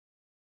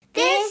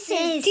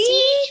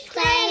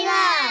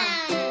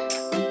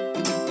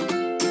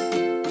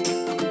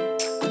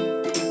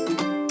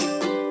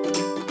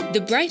the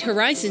Bright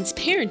Horizons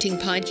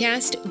Parenting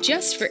Podcast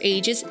just for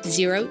ages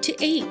 0 to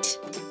 8.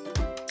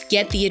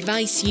 Get the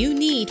advice you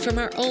need from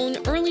our own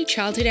early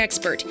childhood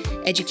expert,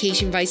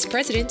 Education Vice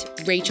President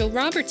Rachel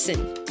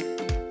Robertson.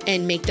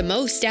 And make the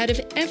most out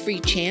of every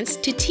chance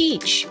to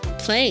teach,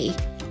 play,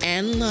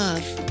 and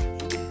love.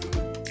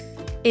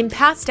 In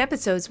past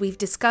episodes, we've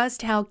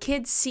discussed how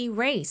kids see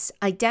race,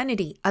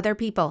 identity, other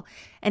people,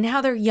 and how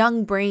their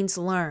young brains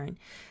learn.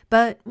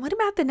 But what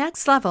about the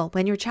next level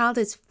when your child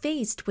is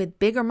faced with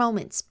bigger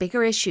moments,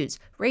 bigger issues,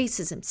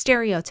 racism,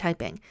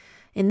 stereotyping?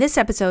 In this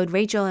episode,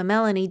 Rachel and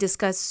Melanie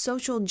discuss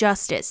social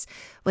justice,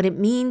 what it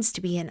means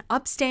to be an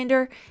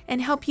upstander,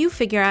 and help you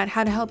figure out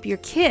how to help your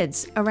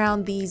kids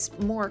around these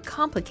more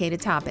complicated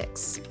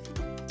topics.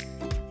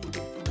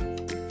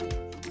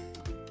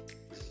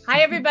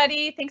 Hi,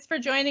 everybody. Thanks for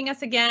joining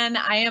us again.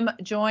 I am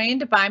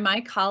joined by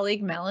my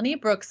colleague, Melanie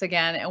Brooks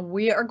again, and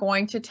we are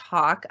going to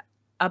talk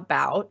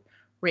about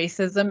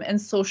racism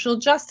and social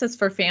justice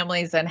for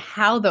families and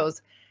how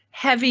those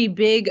heavy,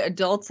 big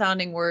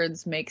adult-sounding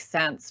words make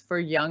sense for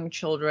young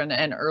children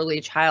and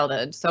early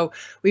childhood. So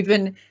we've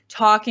been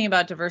talking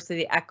about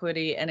diversity,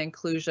 equity, and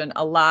inclusion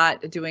a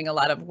lot, doing a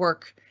lot of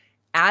work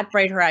at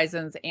Bright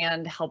Horizons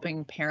and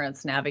helping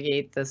parents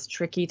navigate this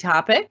tricky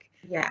topic.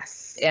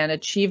 Yes. And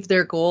achieve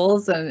their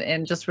goals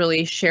and just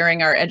really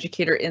sharing our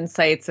educator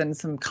insights and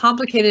some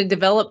complicated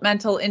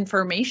developmental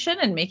information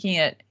and making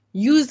it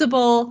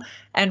usable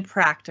and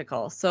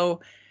practical.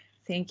 So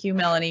thank you,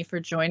 Melanie, for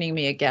joining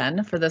me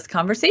again for this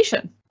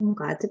conversation. I'm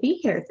glad to be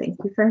here. Thank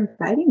you for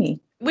inviting me.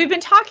 We've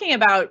been talking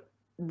about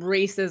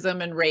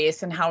racism and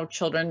race and how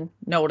children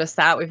notice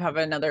that. We have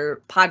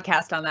another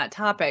podcast on that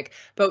topic.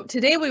 But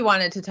today we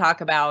wanted to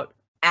talk about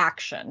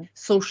action,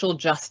 social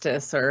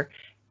justice, or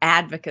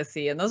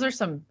advocacy. And those are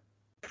some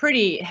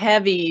pretty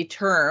heavy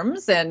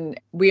terms. And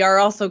we are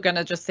also going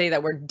to just say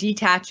that we're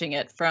detaching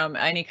it from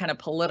any kind of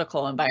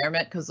political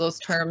environment because those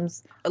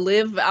terms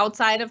live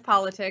outside of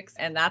politics.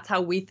 And that's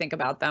how we think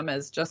about them,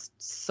 as just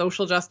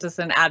social justice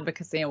and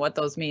advocacy and what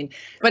those mean.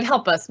 But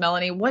help us,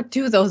 Melanie, what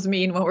do those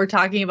mean when we're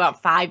talking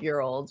about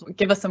 5-year-olds?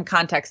 Give us some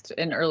context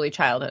in early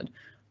childhood.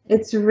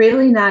 It's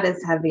really not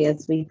as heavy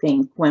as we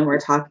think when we're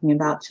talking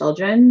about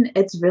children.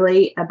 It's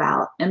really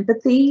about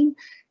empathy.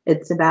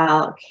 It's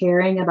about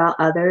caring about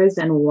others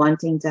and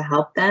wanting to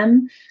help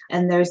them.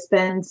 And there's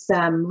been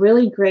some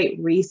really great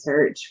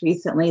research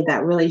recently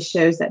that really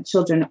shows that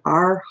children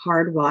are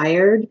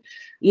hardwired,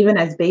 even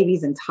as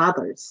babies and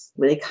toddlers,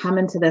 where they come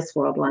into this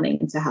world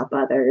wanting to help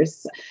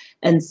others.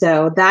 And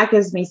so that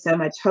gives me so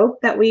much hope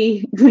that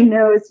we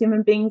know as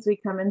human beings, we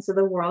come into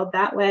the world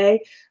that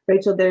way.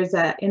 Rachel, there's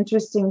an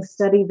interesting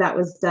study that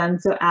was done.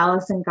 So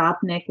Alison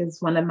Gopnik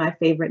is one of my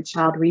favorite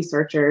child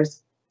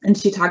researchers. And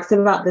she talks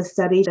about the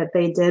study that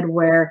they did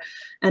where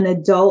an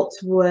adult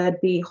would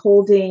be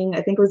holding,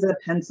 I think it was a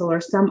pencil or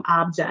some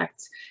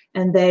object,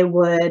 and they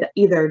would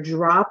either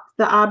drop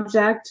the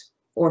object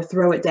or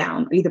throw it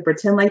down, either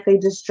pretend like they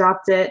just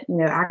dropped it,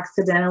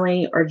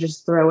 accidentally, or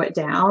just throw it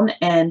down.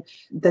 And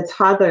the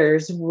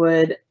toddlers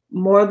would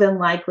more than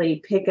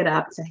likely pick it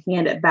up to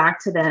hand it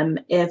back to them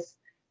if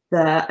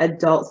the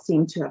adult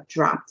seemed to have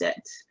dropped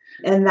it.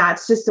 And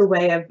that's just a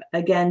way of,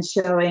 again,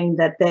 showing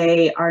that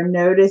they are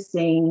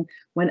noticing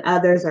when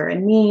others are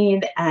in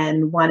need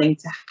and wanting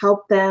to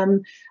help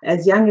them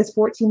as young as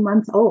 14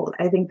 months old.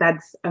 I think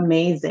that's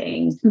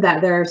amazing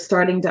that they're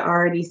starting to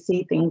already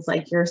see things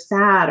like you're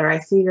sad or I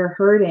see you're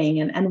hurting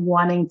and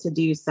wanting to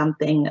do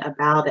something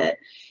about it.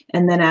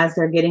 And then as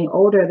they're getting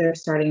older, they're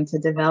starting to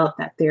develop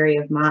that theory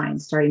of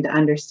mind, starting to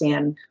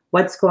understand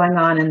what's going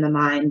on in the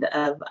mind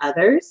of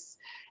others.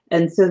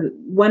 And so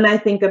when I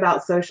think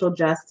about social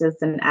justice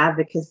and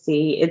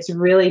advocacy, it's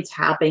really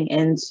tapping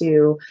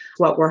into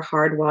what we're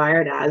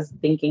hardwired as,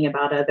 thinking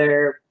about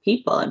other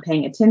people and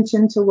paying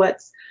attention to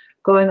what's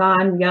going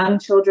on. Young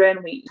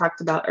children, we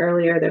talked about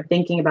earlier, they're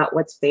thinking about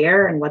what's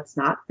fair and what's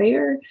not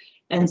fair.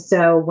 And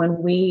so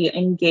when we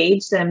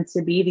engage them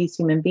to be these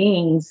human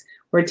beings,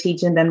 we're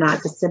teaching them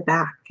not to sit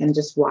back and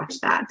just watch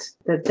that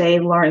they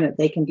learn that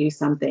they can do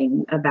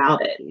something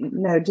about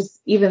it.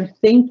 Just even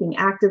thinking,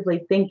 actively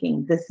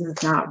thinking, this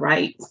is not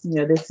right.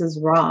 This is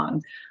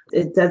wrong.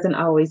 It doesn't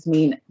always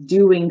mean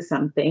doing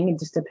something. It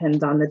just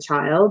depends on the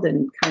child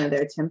and kind of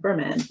their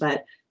temperament.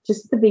 But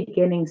just the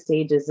beginning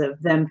stages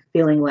of them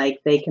feeling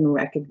like they can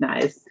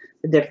recognize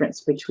the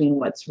difference between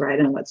what's right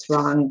and what's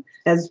wrong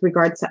as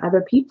regards to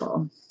other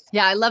people.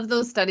 Yeah, I love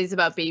those studies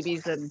about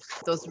babies, and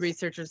those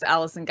researchers.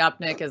 Alison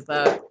Gopnik is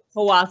the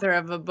co-author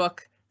of a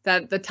book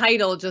that the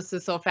title just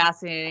is so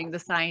fascinating, The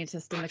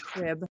Scientist in the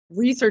Crib,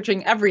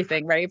 researching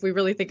everything, right? If we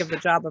really think of the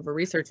job of a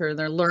researcher,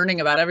 they're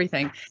learning about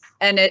everything.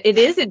 And it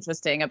is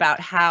interesting about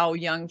how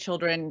young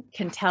children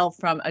can tell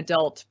from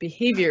adult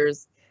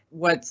behaviors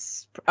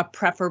what's a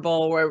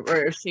preferable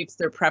or shapes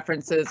their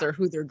preferences or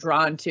who they're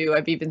drawn to.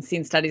 I've even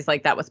seen studies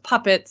like that with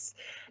puppets,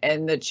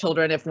 and the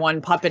children, if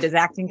one puppet is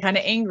acting kind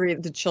of angry,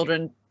 the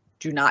children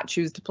do not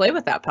choose to play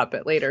with that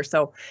puppet later.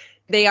 So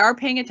They are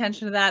paying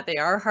attention to that. They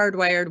are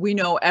hardwired. We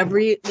know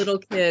every little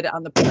kid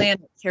on the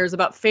planet cares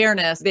about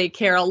fairness. They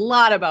care a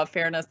lot about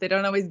fairness. They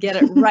don't always get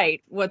it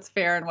right, what's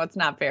fair and what's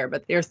not fair,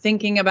 but they're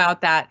thinking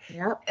about that.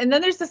 Yep. And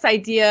then there's this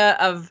idea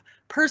of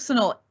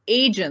personal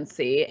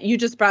agency. You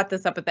just brought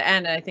this up at the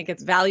end, and I think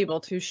it's valuable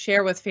to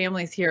share with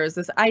families here, is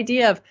this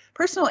idea of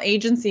personal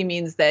agency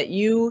means that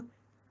you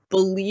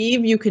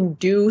believe you can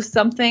do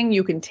something,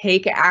 you can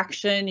take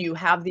action, you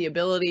have the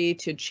ability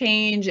to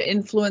change,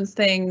 influence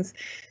things.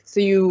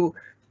 So you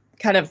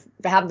kind of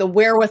have the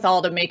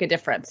wherewithal to make a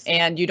difference,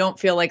 and you don't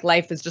feel like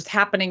life is just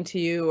happening to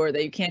you or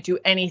that you can't do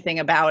anything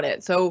about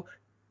it. So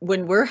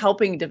when we're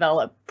helping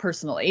develop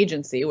personal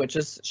agency, which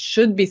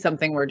should be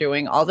something we're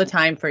doing all the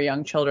time for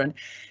young children,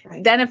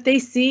 right, then if they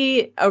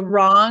see a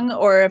wrong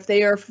or if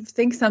they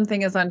think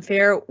something is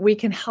unfair, we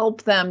can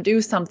help them do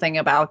something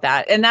about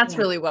that. And that's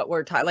really what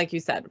we're talking, like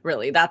you said,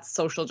 really, that's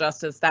social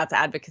justice, that's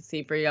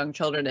advocacy for young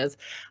children, is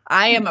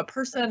I am a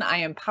person, I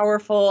am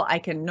powerful, I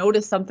can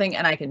notice something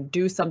and I can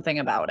do something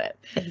about it.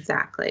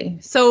 Exactly.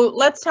 So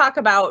let's talk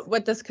about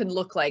what this can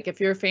look like. If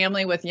you're a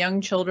family with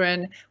young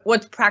children,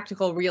 what's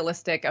practical,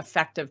 realistic,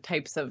 effective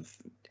types of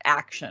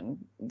action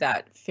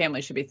that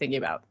families should be thinking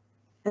about?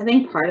 I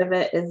think part of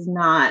it is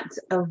not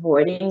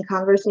avoiding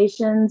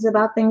conversations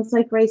about things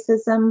like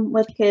racism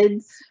with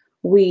kids.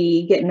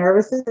 We get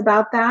nervous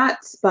about that,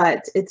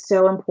 but it's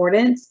so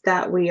important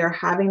that we are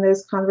having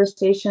those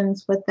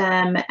conversations with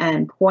them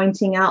and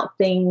pointing out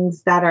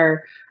things that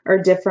are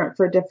different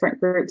for different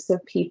groups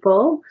of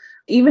people.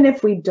 Even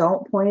if we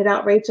don't point it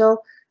out,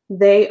 Rachel,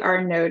 they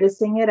are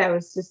noticing it. I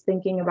was just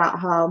thinking about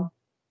how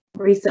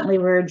recently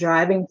we were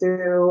driving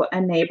through a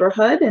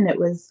neighborhood and it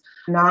was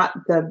not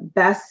the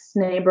best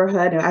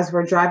neighborhood. As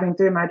we're driving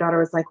through, my daughter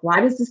was like,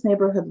 why does this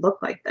neighborhood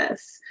look like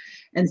this?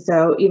 And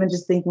so even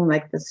just thinking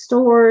like the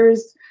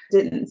stores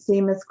didn't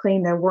seem as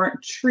clean. There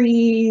weren't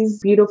trees,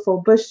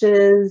 beautiful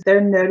bushes. They're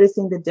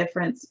noticing the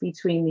difference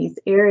between these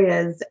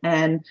areas.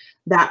 And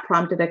that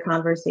prompted a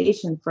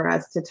conversation for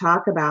us to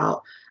talk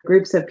about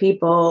groups of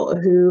people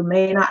who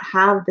may not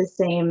have the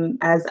same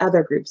as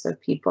other groups of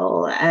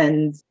people.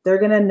 And they're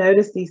going to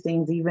notice these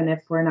things even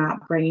if we're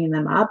not bringing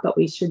them up, but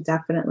we should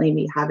definitely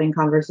be having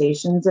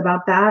conversations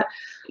about that.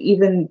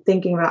 Even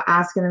thinking about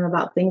asking them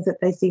about things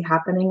that they see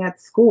happening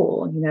at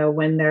school,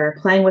 when they're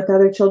playing with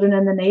other children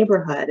in the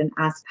neighborhood, and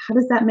ask, how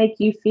does that make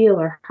you feel?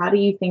 Or how do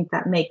you think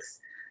that makes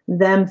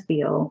them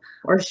feel?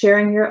 Or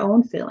sharing your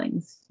own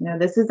feelings.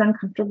 This is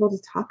uncomfortable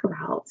to talk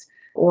about.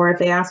 Or if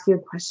they ask you a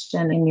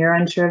question and you're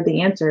unsure of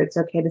the answer, it's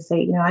okay to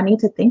say, I need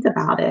to think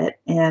about it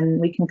and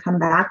we can come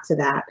back to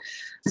that.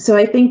 So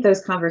I think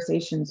those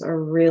conversations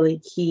are really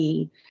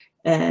key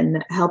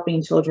in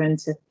helping children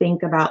to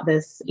think about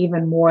this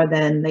even more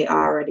than they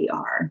already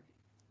are.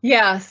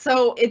 Yeah,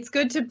 so it's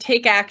good to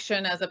take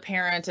action as a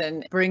parent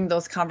and bring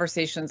those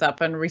conversations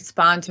up and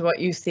respond to what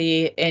you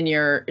see in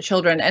your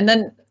children. And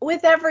then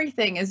with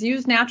everything is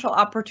use natural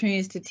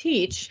opportunities to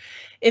teach.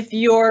 If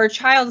your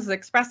child is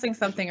expressing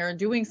something or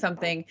doing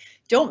something,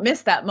 don't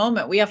miss that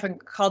moment. We often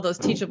call those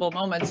teachable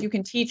moments. You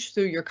can teach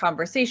through your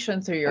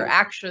conversation, through your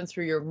action,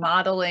 through your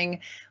modeling.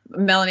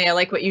 Melanie, I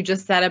like what you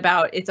just said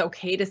about it's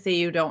okay to say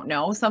you don't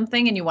know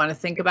something and you want to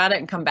think about it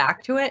and come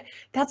back to it.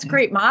 That's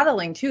great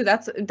modeling too.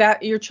 That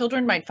your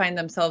children might find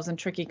themselves in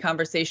tricky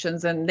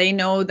conversations and they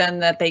know then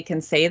that they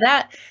can say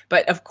that.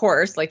 But of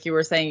course, like you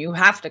were saying, you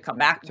have to come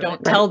back to it.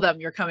 Don't tell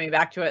them you're coming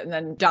back to it and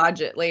then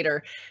dodge it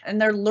later. And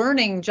they're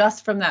learning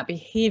just from that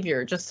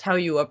behavior, just how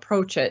you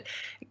approach it.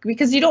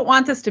 Because you don't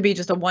want this to be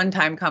just a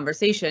one-time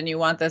conversation. You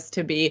want this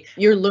to be,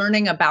 you're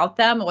learning about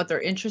them, what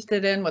they're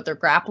interested in, what they're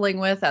grappling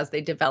with as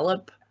they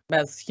develop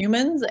as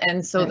humans.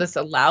 And so this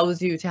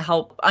allows you to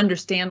help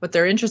understand what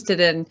they're interested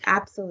in.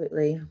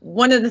 Absolutely.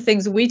 One of the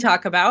things we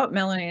talk about,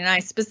 Melanie and I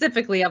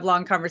specifically have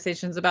long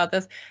conversations about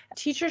this,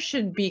 teachers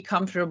should be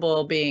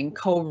comfortable being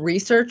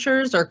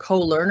co-researchers or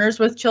co-learners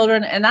with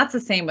children. And that's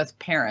the same with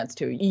parents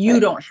too. You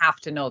don't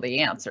have to know the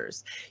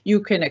answers. You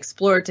can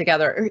explore it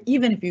together. Or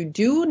even if you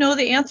do know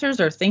the answers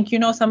or think you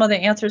know some of the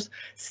answers,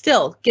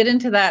 still get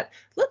into that.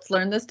 Let's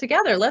learn this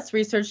together. Let's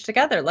research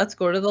together. Let's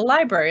go to the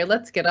library.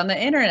 Let's get on the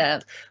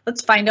internet.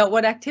 Let's find out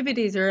what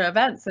activities or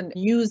events and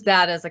use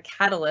that as a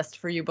catalyst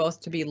for you both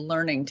to be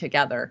learning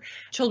together.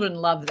 Children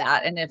love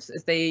that. And if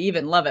they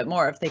even love it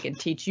more if they can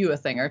teach you a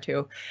thing or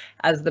two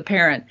as the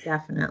parent.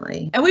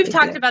 Definitely. And we've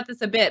talked about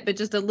this a bit, but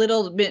just a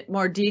little bit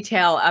more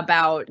detail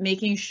about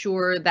making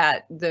sure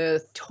that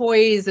the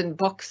toys and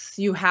books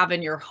you have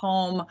in your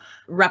home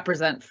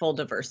represent full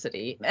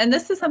diversity. And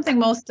this is something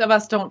most of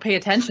us don't pay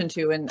attention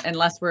to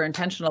unless we're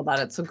intentional about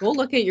it. So go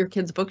look at your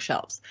kids'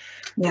 bookshelves.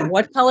 Yeah.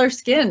 What color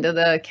skin do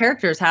the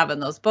characters have in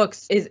those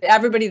books? Is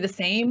everybody the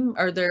same?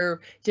 Are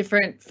there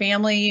different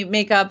family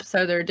makeups?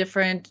 Are there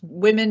different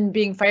women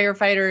being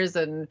firefighters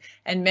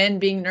and men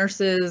being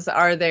nurses?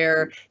 Are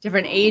there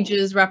different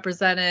ages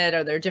represented?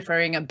 Are there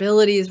differing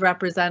abilities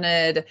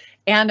represented?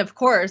 And of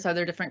course, are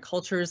there different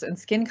cultures and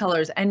skin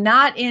colors, and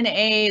not in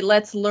a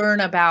let's learn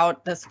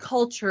about this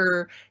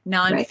culture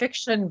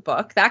nonfiction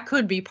book. That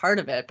could be part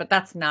of it, but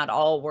that's not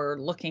all we're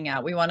looking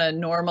at. We want to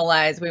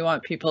normalize. We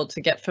want people to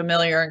get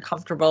familiar and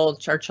comfortable,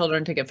 our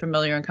children to get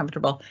familiar and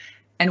comfortable.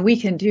 And we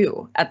can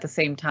do at the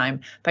same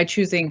time by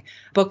choosing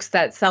books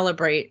that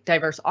celebrate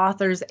diverse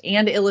authors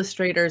and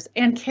illustrators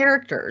and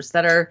characters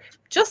that are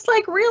just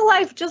like real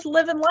life, just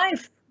living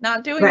life,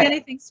 not doing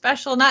anything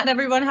special. Not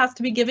everyone has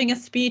to be giving a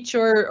speech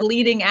or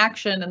leading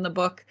action in the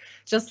book,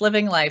 just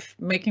living life,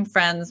 making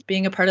friends,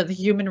 being a part of the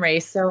human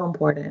race. So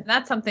important. And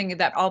that's something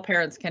that all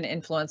parents can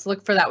influence.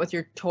 Look for that with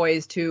your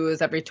toys too.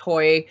 Is every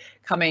toy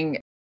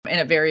coming in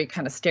a very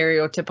kind of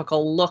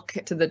stereotypical look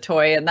to the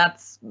toy, and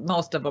that's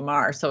most of them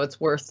are, so it's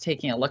worth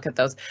taking a look at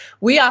those.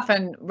 We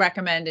often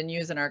recommend and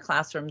use in our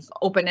classrooms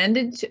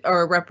open-ended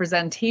or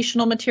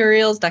representational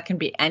materials that can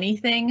be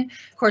anything.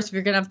 Of course, if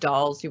you're going to have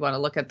dolls, you want to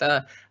look at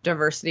the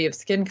diversity of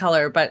skin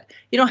color, but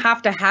you don't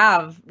have to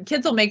have,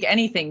 kids will make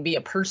anything be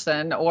a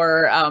person,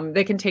 or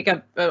they can take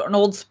an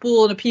old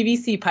spool and a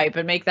PVC pipe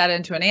and make that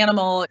into an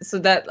animal, so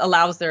that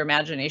allows their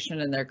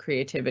imagination and their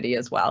creativity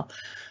as well.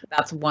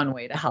 That's one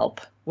way to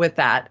help with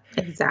that.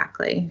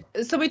 Exactly.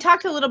 So we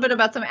talked a little bit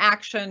about some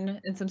action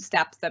and some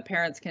steps that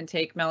parents can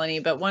take, Melanie,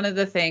 but one of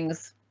the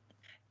things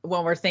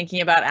when we're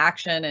thinking about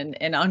action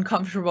and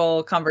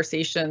uncomfortable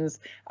conversations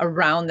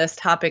around this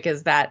topic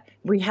is that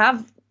we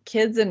have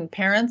kids and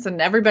parents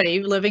and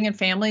everybody living in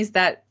families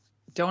that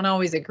don't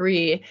always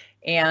agree.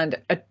 And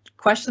a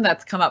question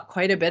that's come up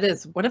quite a bit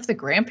is, what if the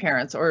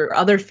grandparents or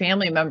other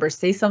family members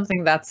say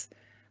something that's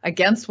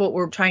against what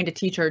we're trying to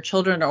teach our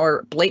children,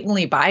 or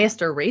blatantly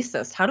biased or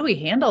racist? How do we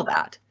handle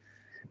that?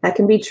 That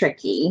can be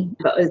tricky,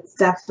 but it's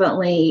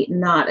definitely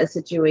not a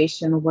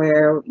situation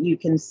where you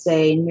can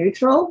stay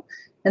neutral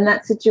in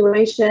that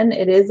situation.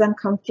 It is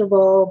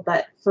uncomfortable,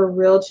 but for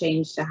real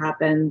change to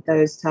happen,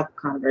 those tough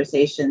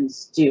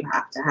conversations do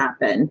have to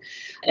happen.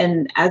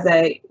 And as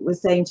I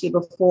was saying to you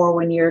before,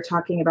 when you're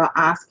talking about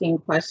asking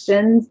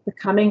questions,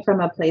 coming from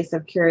a place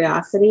of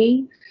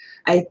curiosity,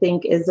 I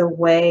think is a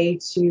way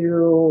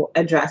to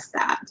address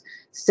that.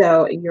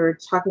 So you're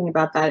talking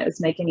about that. It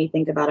was making me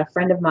think about a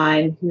friend of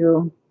mine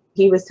who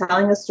he was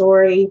telling a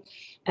story.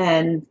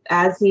 And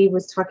as he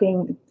was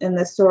talking in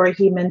the story,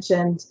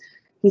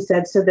 he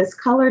said, so this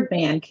colored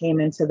man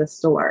came into the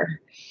store.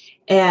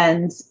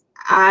 And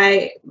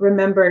I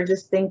remember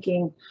just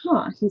thinking,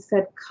 he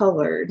said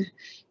colored.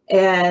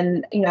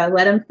 And, I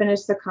let him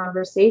finish the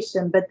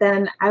conversation. But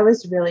then I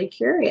was really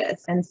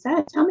curious and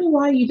said, tell me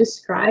why you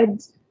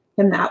described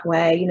him that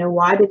way.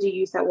 Why did you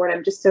use that word?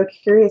 I'm just so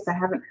curious. I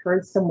haven't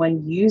heard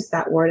someone use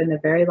that word in a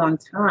very long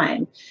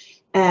time.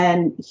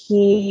 And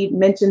he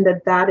mentioned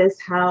that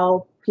is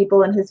how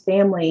people in his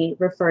family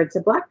referred to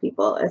Black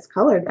people, as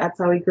colored. That's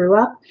how he grew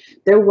up.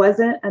 There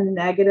wasn't a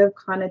negative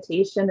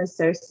connotation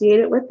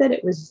associated with it.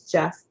 It was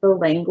just the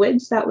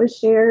language that was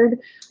shared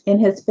in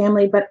his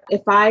family. But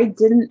if I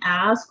didn't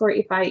ask, or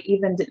if I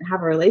even didn't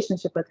have a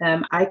relationship with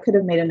him, I could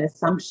have made an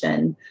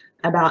assumption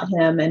about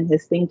him and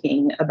his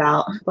thinking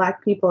about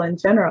Black people in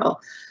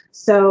general.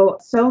 So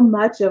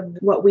much of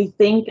what we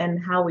think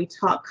and how we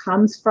talk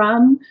comes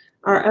from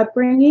our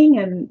upbringing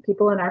and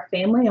people in our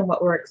family and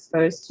what we're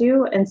exposed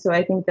to. And so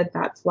I think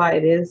that's why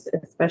it is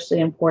especially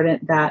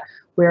important that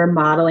we're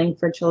modeling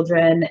for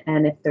children.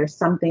 And if there's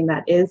something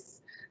that is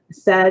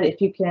said,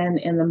 if you can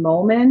in the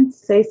moment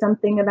say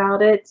something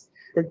about it,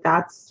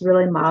 that's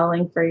really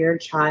modeling for your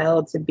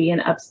child to be an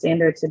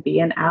upstander, to be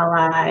an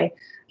ally,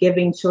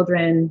 giving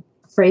children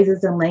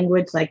phrases and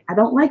language like, I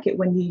don't like it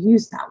when you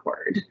use that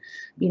word,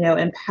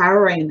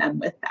 empowering them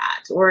with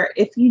that. Or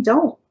if you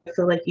don't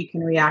feel like you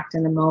can react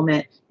in the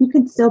moment, you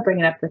can still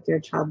bring it up with your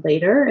child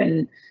later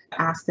and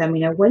ask them,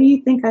 what do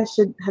you think I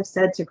should have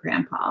said to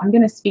Grandpa? I'm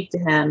going to speak to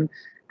him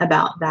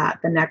about that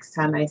the next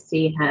time I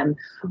see him.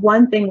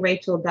 One thing,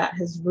 Rachel, that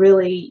has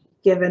really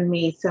given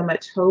me so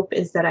much hope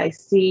is that I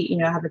see,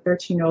 I have a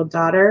 13-year-old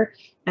daughter,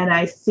 and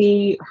I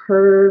see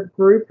her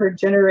group, her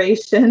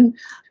generation,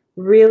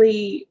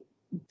 really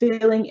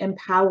feeling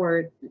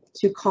empowered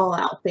to call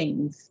out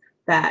things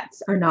that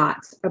are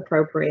not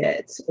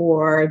appropriate,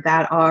 or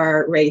that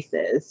are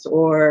racist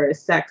or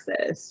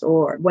sexist,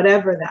 or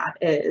whatever that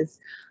is,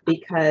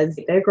 because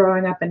they're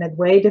growing up in a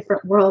way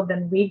different world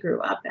than we grew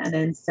up in.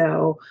 And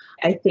so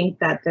I think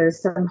that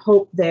there's some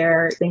hope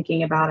there,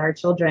 thinking about our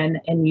children,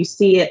 and you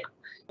see it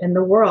in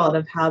the world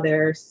of how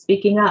they're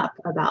speaking up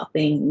about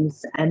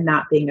things and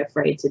not being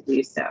afraid to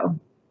do so.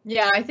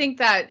 Yeah, I think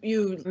that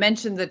you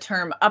mentioned the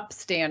term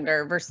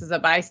upstander versus a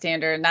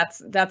bystander, and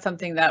that's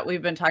something that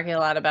we've been talking a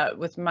lot about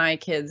with my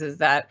kids, is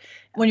that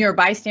when you're a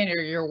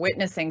bystander, you're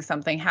witnessing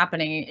something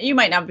happening. You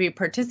might not be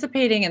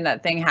participating in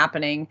that thing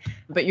happening,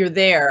 but you're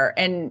there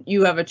and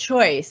you have a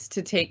choice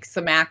to take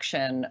some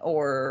action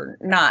or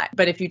not.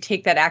 But if you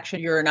take that action,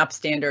 you're an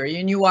upstander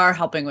and you are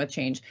helping with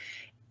change.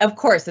 Of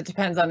course, it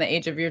depends on the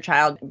age of your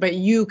child, but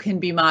you can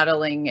be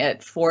modeling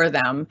it for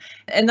them.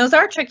 And those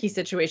are tricky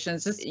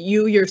situations. Just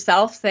you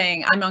yourself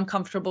saying, I'm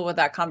uncomfortable with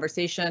that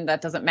conversation, that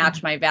doesn't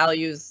match my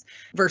values,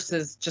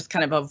 versus just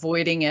kind of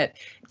avoiding it,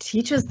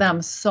 teaches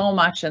them so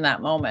much in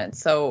that moment.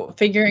 So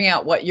figuring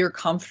out what you're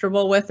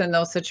comfortable with in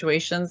those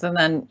situations, and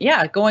then,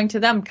 going to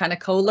them, kind of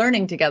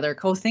co-learning together,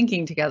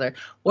 co-thinking together.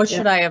 What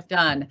should I have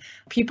done?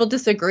 People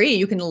disagree.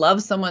 You can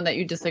love someone that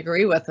you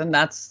disagree with, and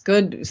that's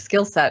good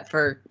skill set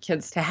for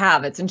kids to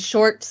have. It's in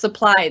short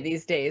supply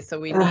these days. So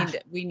we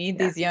need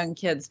these young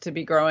kids to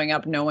be growing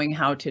up knowing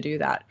how to do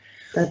that.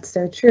 That's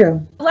so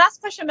true. The last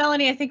question,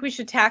 Melanie, I think we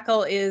should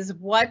tackle is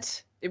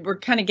we're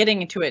kind of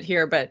getting into it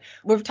here, but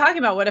we're talking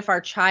about what if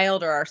our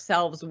child or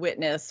ourselves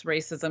witness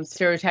racism,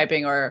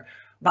 stereotyping, or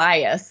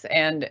bias,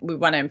 and we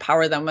want to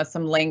empower them with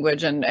some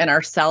language and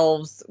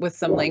ourselves with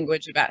some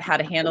language about how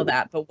to handle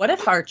that. But what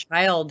if our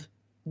child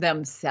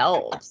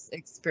themselves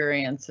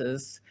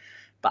experiences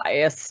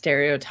bias,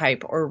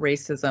 stereotype, or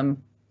racism?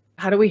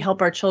 How do we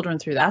help our children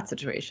through that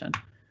situation?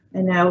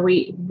 I know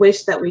we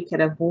wish that we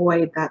could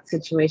avoid that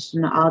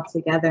situation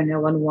altogether. No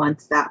one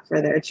wants that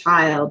for their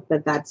child,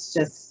 but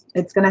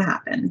it's going to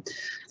happen.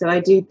 So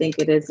I do think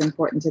it is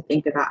important to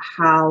think about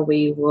how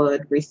we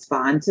would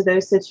respond to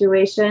those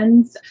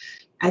situations.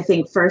 I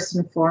think first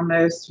and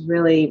foremost,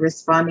 really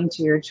responding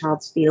to your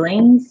child's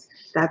feelings.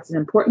 That's an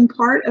important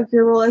part of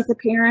your role as a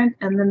parent.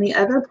 And then the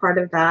other part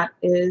of that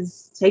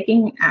is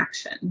taking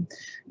action.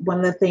 One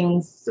of the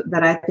things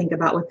that I think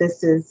about with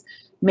this is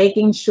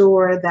making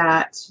sure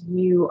that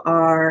you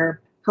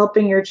are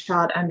helping your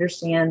child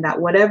understand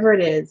that whatever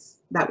it is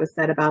that was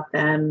said about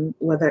them,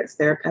 whether it's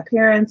their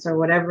appearance or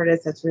whatever it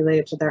is that's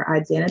related to their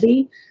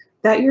identity,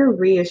 that you're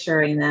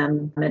reassuring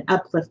them and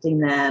uplifting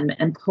them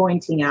and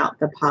pointing out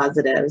the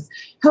positives.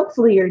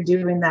 Hopefully you're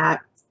doing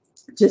that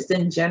just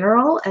in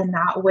general and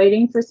not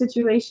waiting for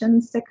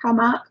situations to come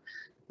up,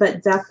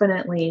 but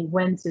definitely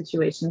when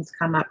situations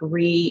come up,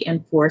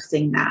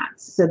 reinforcing that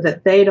so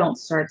that they don't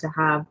start to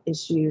have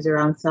issues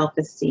around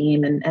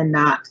self-esteem and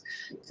not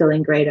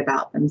feeling great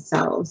about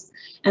themselves.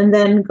 And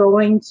then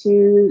going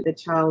to the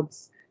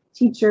child's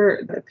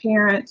teacher, the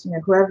parent,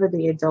 whoever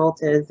the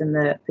adult is in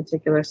the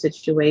particular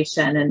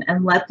situation,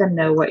 and let them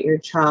know what your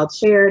child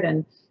shared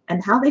and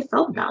how they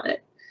felt about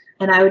it.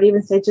 And I would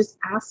even say just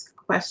ask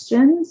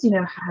questions,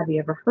 have you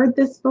ever heard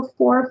this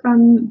before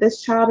from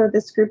this child or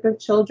this group of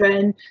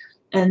children?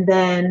 And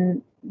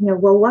then,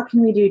 what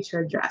can we do to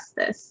address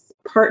this?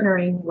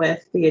 Partnering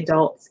with the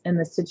adults in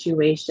the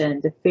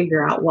situation to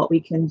figure out what we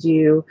can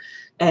do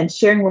and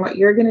sharing what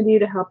you're going to do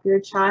to help your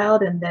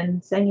child, and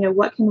then saying,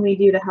 what can we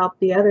do to help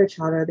the other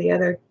child or the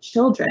other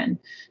children?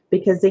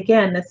 Because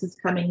again, this is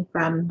coming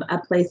from a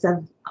place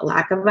of a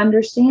lack of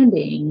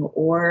understanding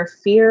or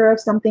fear of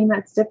something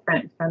that's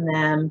different from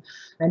them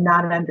and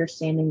not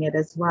understanding it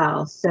as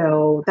well.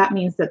 So that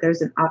means that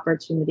there's an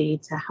opportunity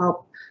to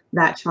help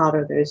that child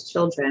or those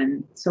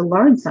children to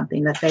learn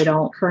something that they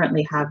don't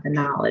currently have the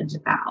knowledge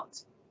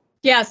about.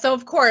 Yeah, so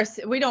of course,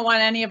 we don't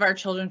want any of our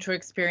children to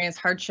experience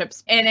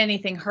hardships and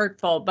anything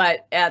hurtful,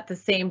 but at the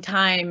same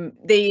time,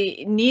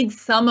 they need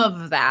some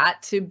of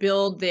that to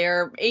build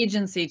their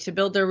agency, to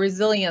build their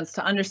resilience,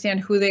 to understand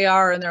who they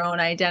are and their own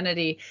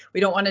identity. We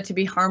don't want it to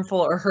be harmful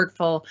or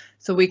hurtful,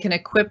 so we can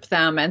equip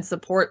them and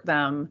support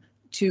them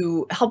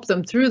to help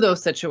them through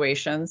those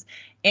situations.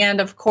 And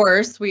of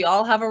course, we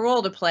all have a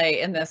role to play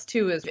in this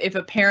too. Is if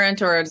a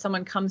parent or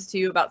someone comes to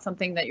you about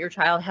something that your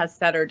child has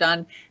said or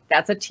done,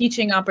 that's a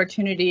teaching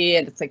opportunity,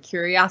 and it's a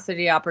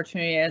curiosity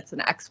opportunity, and it's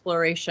an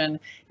exploration.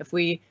 If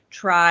we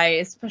try,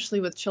 especially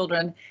with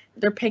children,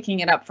 they're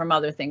picking it up from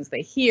other things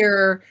they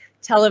hear,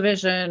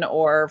 television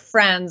or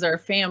friends or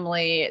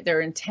family.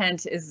 Their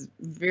intent is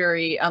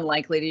very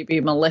unlikely to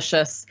be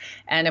malicious.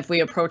 And if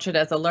we approach it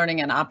as a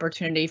learning and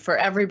opportunity for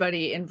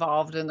everybody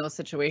involved in those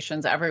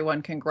situations,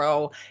 everyone can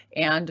grow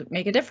and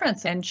make a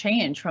difference and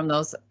change from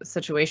those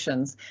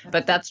situations.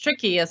 But that's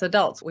tricky as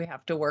adults. We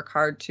have to work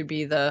hard to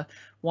be the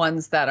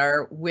ones that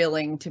are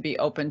willing to be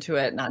open to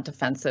it, not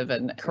defensive,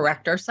 and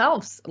correct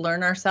ourselves,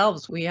 learn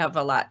ourselves. We have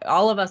a lot,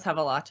 all of us have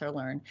a lot to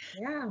learn.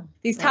 Yeah.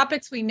 These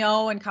topics we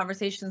know and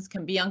conversations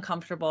can be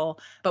uncomfortable,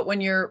 but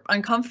when you're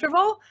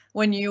uncomfortable,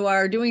 when you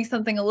are doing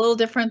something a little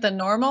different than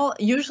normal,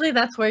 usually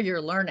that's where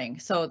you're learning.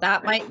 So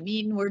that might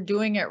mean we're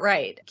doing it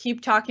right.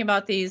 Keep talking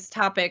about these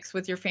topics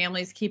with your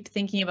families, keep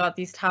thinking about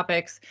these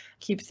topics,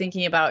 keep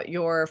thinking about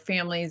your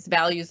family's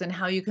values and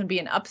how you can be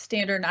an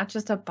upstander, not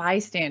just a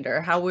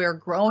bystander, how we're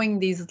growing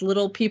these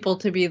little people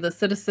to be the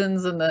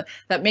citizens and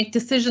that make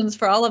decisions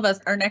for all of us.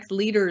 Our next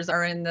leaders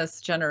are in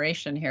this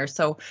generation here.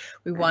 So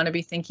we want to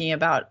be thinking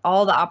about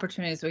all the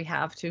opportunities we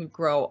have to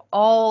grow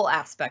all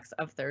aspects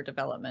of their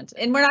development.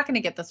 And we're not going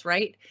to get this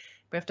right.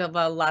 We have to have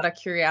a lot of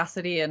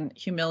curiosity and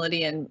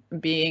humility and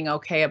being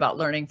okay about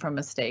learning from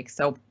mistakes.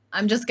 So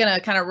I'm just going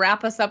to kind of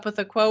wrap us up with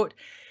a quote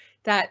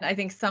that I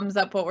think sums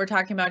up what we're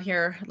talking about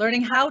here.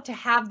 Learning how to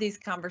have these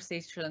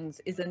conversations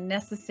is a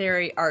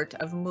necessary art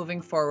of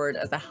moving forward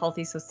as a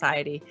healthy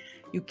society.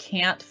 You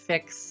can't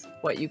fix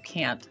what you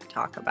can't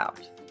talk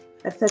about.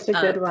 That's such a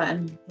good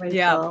one, Rachel.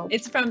 Yeah,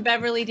 it's from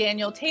Beverly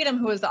Daniel Tatum,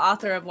 who is the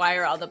author of Why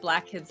Are All the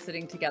Black Kids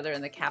Sitting Together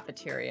in the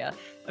Cafeteria?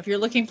 If you're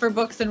looking for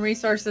books and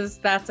resources,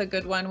 that's a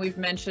good one. We've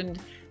mentioned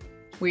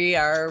we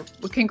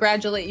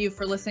congratulate you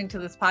for listening to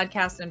this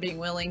podcast and being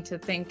willing to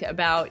think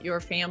about your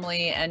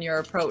family and your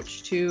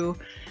approach to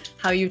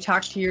how you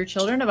talk to your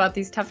children about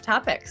these tough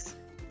topics.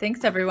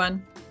 Thanks,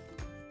 everyone.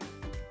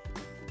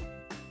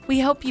 We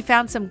hope you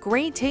found some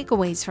great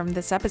takeaways from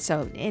this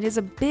episode. It is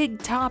a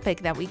big topic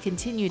that we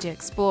continue to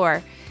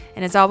explore.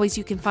 And as always,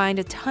 you can find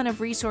a ton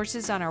of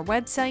resources on our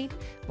website,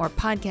 more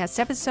podcast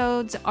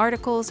episodes,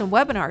 articles, and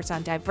webinars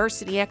on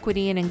diversity,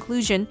 equity, and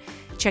inclusion.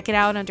 Check it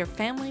out under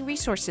Family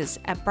Resources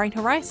at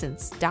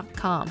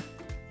brighthorizons.com.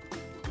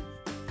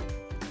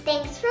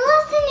 Thanks for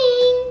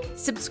listening.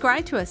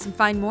 Subscribe to us and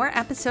find more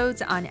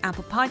episodes on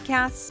Apple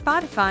Podcasts,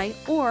 Spotify,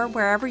 or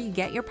wherever you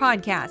get your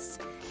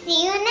podcasts.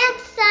 See you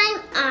next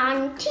time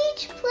on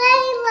Teach,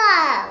 Play,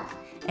 Love.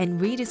 And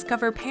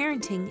rediscover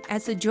parenting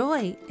as the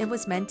joy it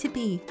was meant to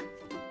be.